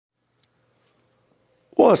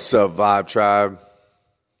What's up, Vibe Tribe?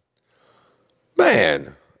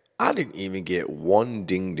 Man, I didn't even get one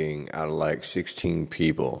ding ding out of like 16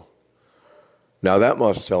 people. Now that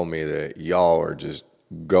must tell me that y'all are just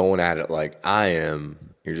going at it like I am.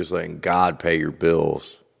 You're just letting God pay your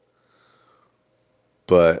bills.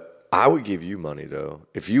 But I would give you money though.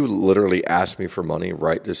 If you literally asked me for money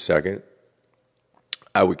right this second,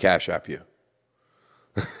 I would cash app you.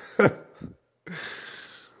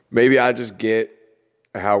 Maybe I just get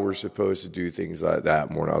how we're supposed to do things like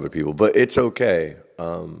that more than other people, but it's okay.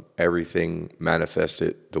 Everything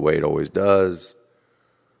manifested the way it always does,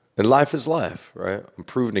 and life is life, right? I'm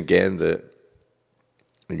proving again that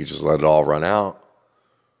you can just let it all run out.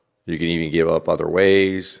 You can even give up other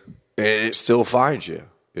ways, and it still finds you.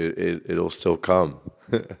 It'll still come.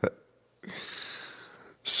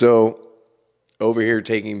 So over here,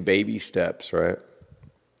 taking baby steps, right,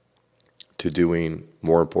 to doing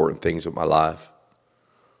more important things with my life.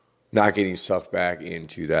 Not getting sucked back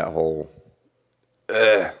into that whole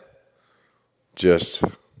just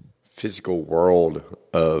physical world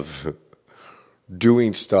of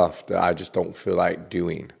doing stuff that I just don't feel like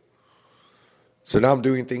doing. So now I'm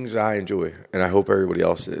doing things that I enjoy, and I hope everybody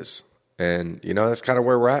else is. And, that's kind of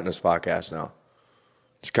where we're at in this podcast now.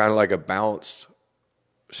 It's kind of like a balanced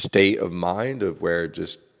state of mind of where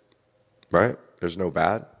just, right, there's no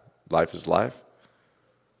bad. Life is life.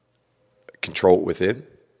 Control it within.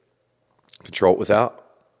 Control it without,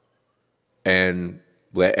 and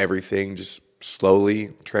let everything just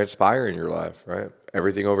slowly transpire in your life, right?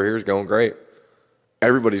 Everything over here is going great.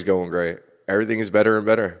 Everybody's going great. Everything is better and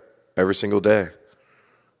better every single day.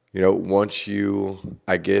 Once you,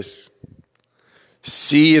 I guess,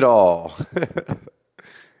 see it all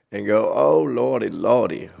and go, oh, Lordy,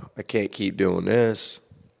 Lordy, I can't keep doing this.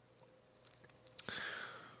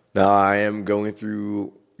 Now I am going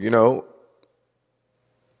through,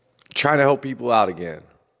 trying to help people out again,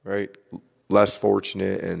 right? Less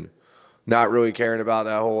fortunate and not really caring about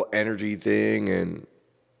that whole energy thing. And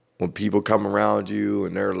when people come around you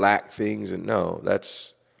and they're lack things, and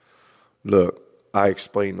look, I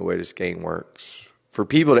explain the way this game works. For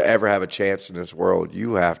people to ever have a chance in this world,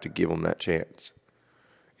 you have to give them that chance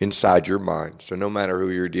inside your mind. So no matter who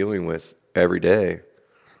you're dealing with every day,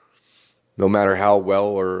 no matter how well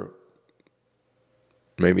or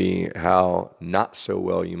maybe how not so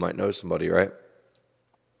well you might know somebody, right?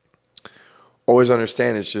 Always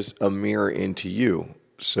understand it's just a mirror into you.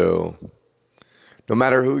 So no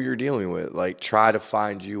matter who you're dealing with, try to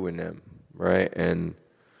find you in them, right? And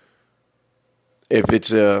if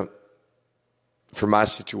it's for my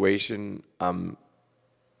situation, I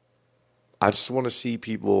just want to see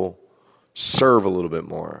people serve a little bit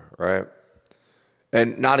more, right?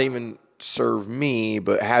 And not even serve me,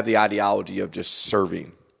 but have the ideology of just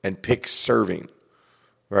serving and pick serving,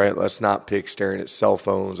 right? Let's not pick staring at cell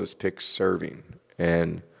phones. Let's pick serving.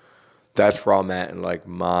 And that's where I'm at in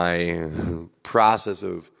my process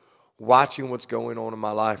of watching what's going on in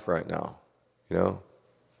my life right now,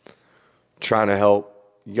 trying to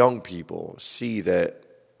help young people see that.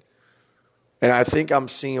 And I think I'm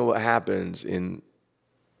seeing what happens in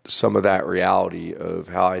some of that reality of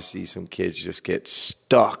how I see some kids just get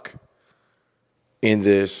stuck in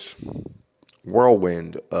this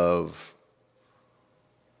whirlwind of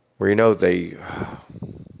where,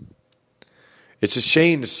 it's a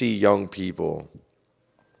shame to see young people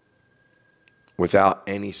without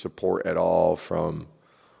any support at all from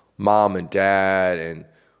mom and dad. And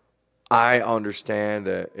I understand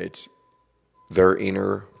that it's their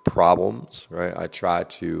inner problems, right? I try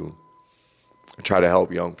to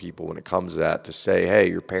help young people when it comes to that, to say, hey,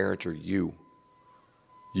 your parents are you.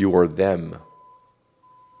 You are them.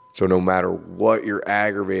 So no matter what you're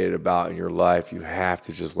aggravated about in your life, you have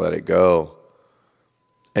to just let it go.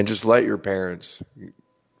 And just let your parents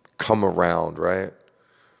come around, right?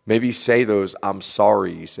 Maybe say those I'm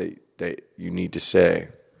sorry you say that you need to say.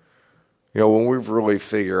 When we really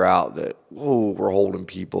figure out that, we're holding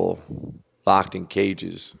people locked in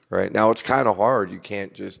cages, right? Now it's kind of hard. You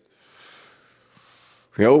can't just,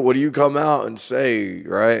 what do you come out and say,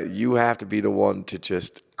 right? You have to be the one to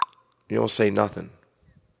just, say nothing.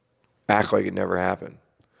 Act like it never happened.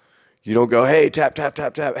 You don't go, hey, tap, tap,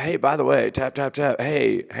 tap, tap. Hey, by the way, tap, tap, tap.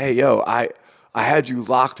 Hey, yo, I had you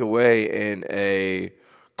locked away in a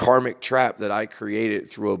karmic trap that I created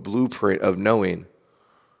through a blueprint of knowing.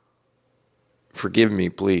 Forgive me,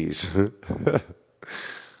 please.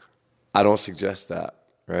 I don't suggest that,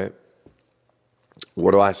 right?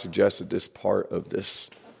 What do I suggest at this part of this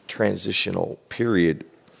transitional period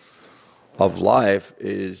of life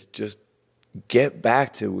is just get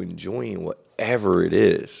back to enjoying whatever it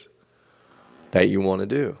is. that you want to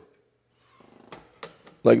do.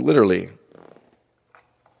 Like literally,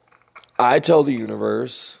 I tell the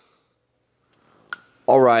universe,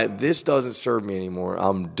 all right, this doesn't serve me anymore.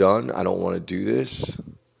 I'm done. I don't want to do this.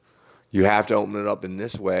 You have to open it up in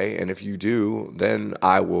this way. And if you do, then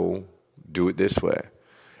I will do it this way.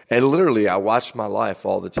 And literally, I watch my life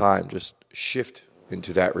all the time just shift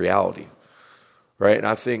into that reality. Right? And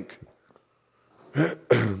I think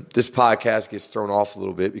this podcast gets thrown off a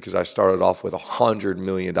little bit because I started off with $100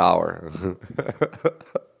 million.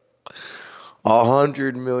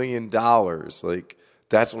 $100 million. Like,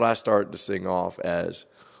 that's what I started to sing off as.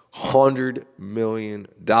 $100 million.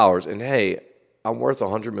 And hey, I'm worth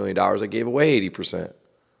 $100 million. I gave away 80%.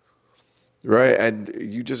 Right? And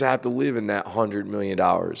you just have to live in that $100 million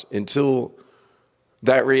until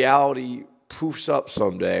that reality poofs up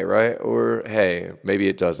someday, right? Or hey, maybe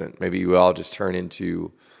it doesn't. Maybe we all just turn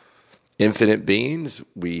into infinite beings.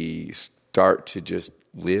 We start to just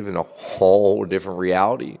live in a whole different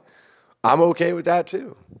reality. I'm okay with that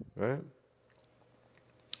too, right?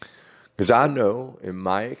 Because I know in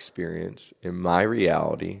my experience, in my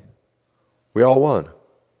reality, we all won.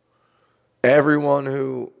 Everyone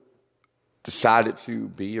who decided to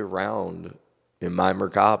be around in my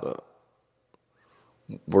Merkaba,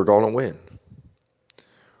 we're going to win.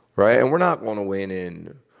 Right? And we're not going to win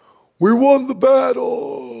in, we won the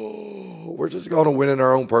battle. We're just going to win in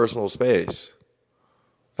our own personal space.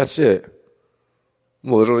 That's it.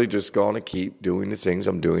 I'm literally just going to keep doing the things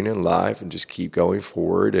I'm doing in life and just keep going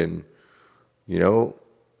forward. And, you know,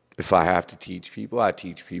 if I have to teach people, I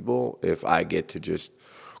teach people. If I get to just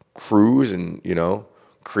cruise and, you know,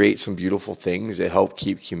 create some beautiful things that help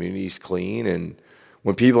keep communities clean. And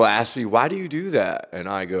when people ask me, why do you do that? And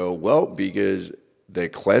I go, well, because the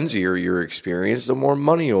cleansier your experience, the more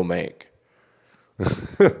money you'll make.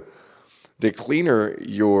 The cleaner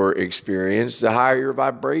your experience, the higher your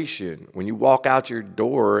vibration. When you walk out your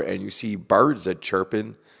door and you see birds that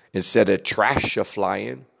chirping instead of trash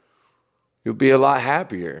flying, you'll be a lot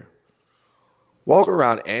happier. Walk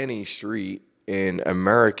around any street in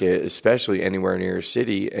America, especially anywhere near a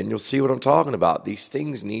city, and you'll see what I'm talking about. These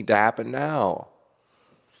things need to happen now.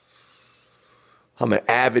 I'm an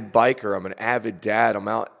avid biker. I'm an avid dad. I'm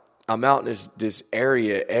out in this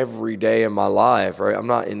area every day in my life, right? I'm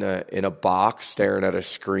not in a box staring at a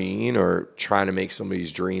screen or trying to make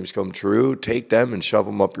somebody's dreams come true. Take them and shove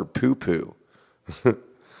them up your poo-poo.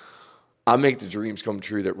 I make the dreams come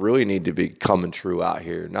true that really need to be coming true out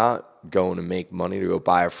here, not going to make money to go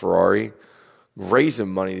buy a Ferrari,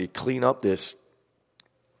 raising money to clean up this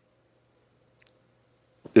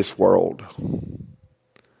world.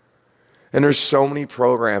 And there's so many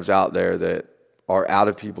programs out there that are out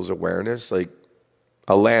of people's awareness. Like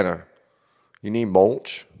Atlanta, you need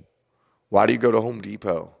mulch. Why do you go to Home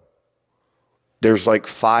Depot? There's like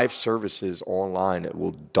 5 services online that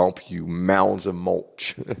will dump you mounds of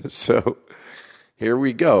mulch. So here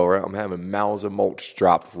we go, right? I'm having mounds of mulch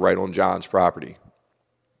dropped right on John's property.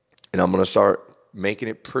 And I'm going to start making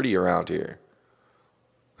it pretty around here.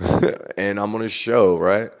 And I'm going to show,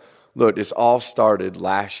 right? Look, this all started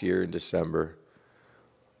last year in December.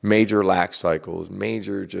 Major lack cycles,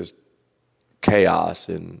 major just chaos.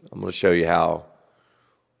 And I'm going to show you how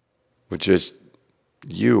with just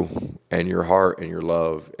you and your heart and your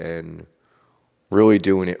love and really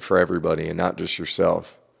doing it for everybody and not just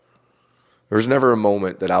yourself. There was never a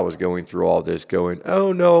moment that I was going through all this going,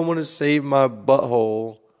 oh no, I want to save my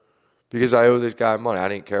butthole because I owe this guy money. I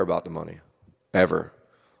didn't care about the money, ever.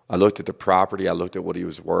 I looked at the property. I looked at what he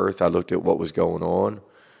was worth. I looked at what was going on.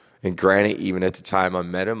 And granted, even at the time I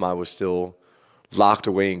met him, I was still locked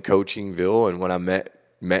away in Coachingville. And when I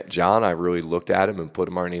met John, I really looked at him and put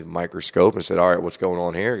him underneath the microscope and said, all right, what's going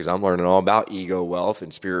on here? Because I'm learning all about ego wealth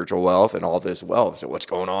and spiritual wealth and all this wealth. So what's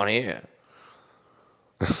going on here?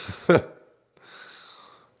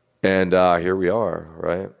 And here we are,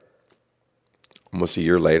 right? Almost a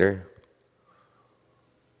year later.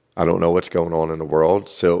 I don't know what's going on in the world.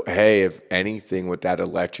 So, hey, if anything with that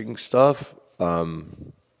election stuff,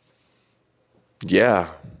 yeah,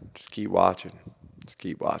 just keep watching. Just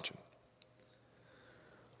keep watching.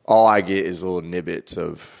 All I get is little nibbits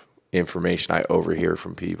of information I overhear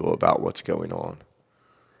from people about what's going on.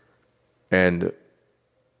 And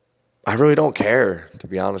I really don't care, to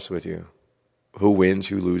be honest with you, who wins,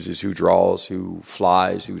 who loses, who draws, who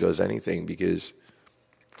flies, who does anything, because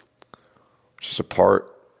it's just a part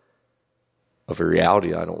of a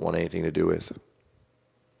reality I don't want anything to do with.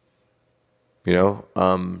 You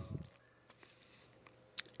know?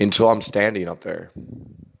 Until I'm standing up there,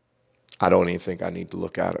 I don't even think I need to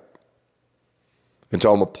look at it.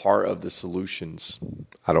 Until I'm a part of the solutions,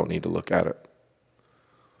 I don't need to look at it.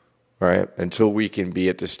 right? Until we can be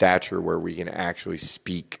at the stature where we can actually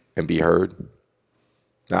speak and be heard,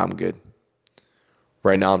 nah, I'm good.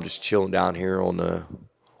 Right now, I'm just chilling down here on the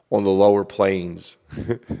lower plains,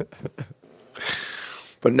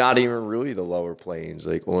 but not even really the lower plains,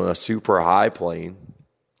 like on a super high plane,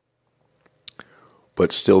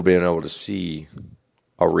 but still being able to see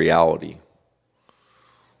a reality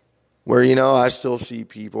where, I still see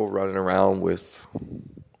people running around with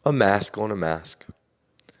a mask on a mask,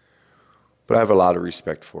 but I have a lot of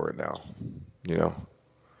respect for it now.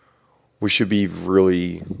 We should be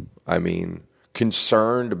really,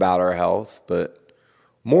 concerned about our health, but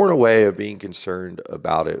more in a way of being concerned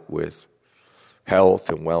about it with health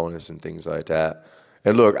and wellness and things like that.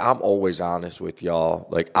 And look, I'm always honest with y'all.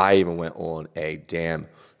 Like, I even went on a damn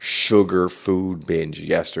sugar food binge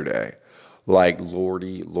yesterday. Like,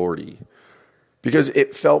 lordy. Because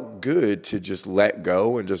it felt good to just let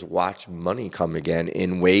go and just watch money come again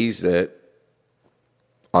in ways that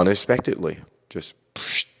unexpectedly just,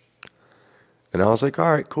 and I was like, all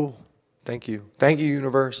right, cool. Thank you,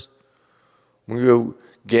 universe. I'm going to go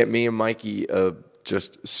get me and Mikey a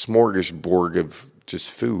just smorgasbord of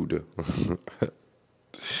just food.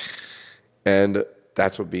 And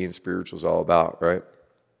that's what being spiritual is all about, right?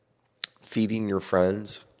 Feeding your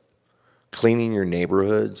friends, cleaning your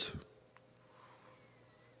neighborhoods.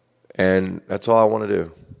 And that's all I want to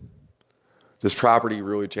do. This property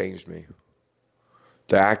really changed me.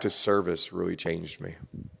 The act of service really changed me.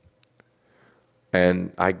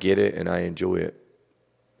 And I get it and I enjoy it.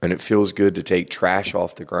 And it feels good to take trash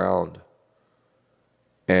off the ground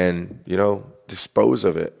and, dispose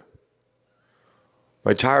of it.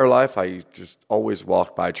 My entire life, I just always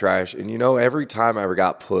walked by trash. And, every time I ever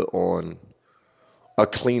got put on a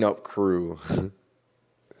cleanup crew,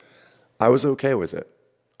 I was okay with it.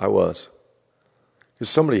 I was. Because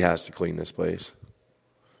somebody has to clean this place.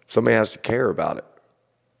 Somebody has to care about it.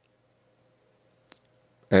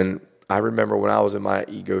 And I remember when I was in my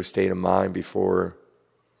ego state of mind before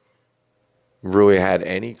really had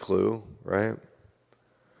any clue, right?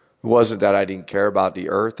 It wasn't that I didn't care about the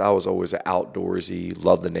earth. I was always an outdoorsy,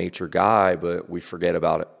 love the nature guy, but we forget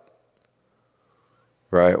about it.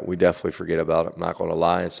 Right? We definitely forget about it. I'm not going to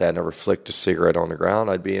lie and say I never flicked a cigarette on the ground.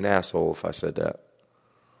 I'd be an asshole if I said that.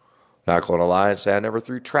 Not going to lie and say I never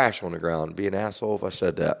threw trash on the ground. I'd be an asshole if I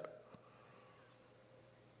said that.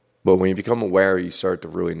 But when you become aware, you start to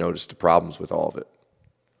really notice the problems with all of it.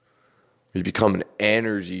 When you become an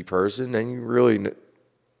energy person, then you really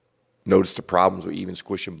notice the problems with even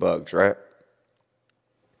squishing bugs, right?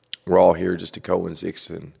 We're all here just to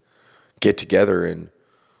coexist and get together. And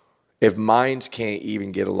if minds can't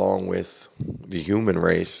even get along with the human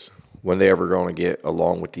race, when they ever going to get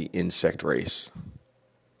along with the insect race?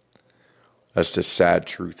 That's the sad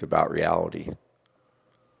truth about reality.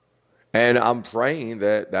 And I'm praying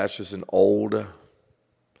that that's just an old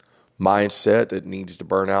mindset that needs to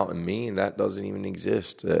burn out in me, and that doesn't even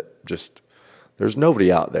exist. That just, there's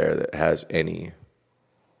nobody out there that has any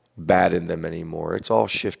bad in them anymore. It's all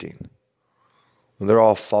shifting. And they're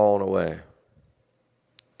all falling away.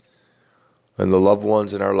 And the loved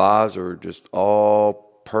ones in our lives are just all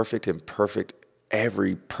perfect and perfect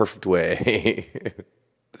every perfect way.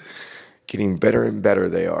 Getting better and better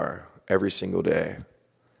they are every single day.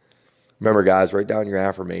 Remember, guys, write down your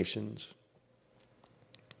affirmations.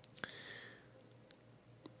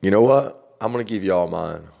 You know what? I'm going to give y'all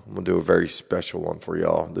mine. I'm going to do a very special one for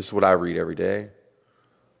y'all. This is what I read every day.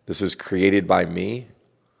 This is created by me.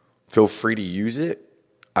 Feel free to use it.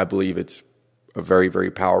 I believe it's a very,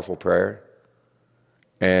 very powerful prayer.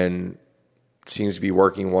 And it seems to be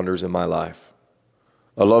working wonders in my life.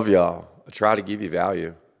 I love y'all. I try to give you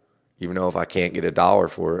value. Even though if I can't get $1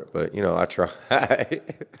 for it. But, I try.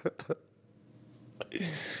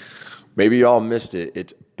 Maybe y'all missed it.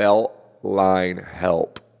 It's Beltline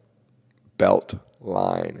Help.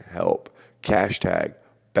 Beltline Help. Hashtag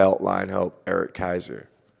Beltline Help. Eric Kaiser.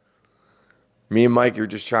 Me and Mike are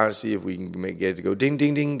just trying to see if we can get it to go ding,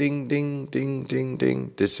 ding, ding, ding, ding, ding, ding,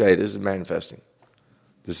 ding. This is manifesting.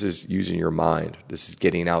 This is using your mind. This is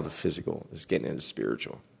getting out of the physical. This is getting into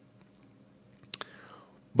spiritual.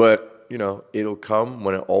 But, it'll come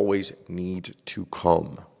when it always needs to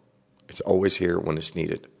come. It's always here when it's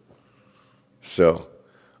needed. So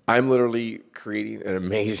I'm literally creating an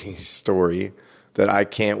amazing story that I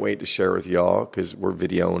can't wait to share with y'all because we're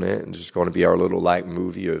videoing it and just going to be our little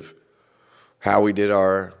movie of how we did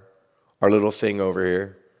our little thing over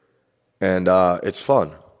here. And it's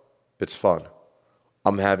fun. It's fun.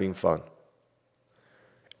 I'm having fun.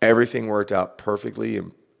 Everything worked out perfectly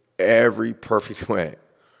in every perfect way.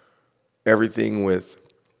 Everything with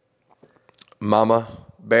Mama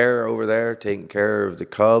bear over there taking care of the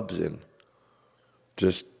cubs and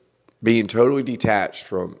just being totally detached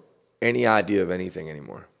from any idea of anything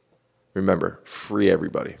anymore. Remember, free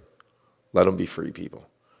everybody. Let them be free people.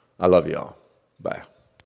 I love y'all. Bye.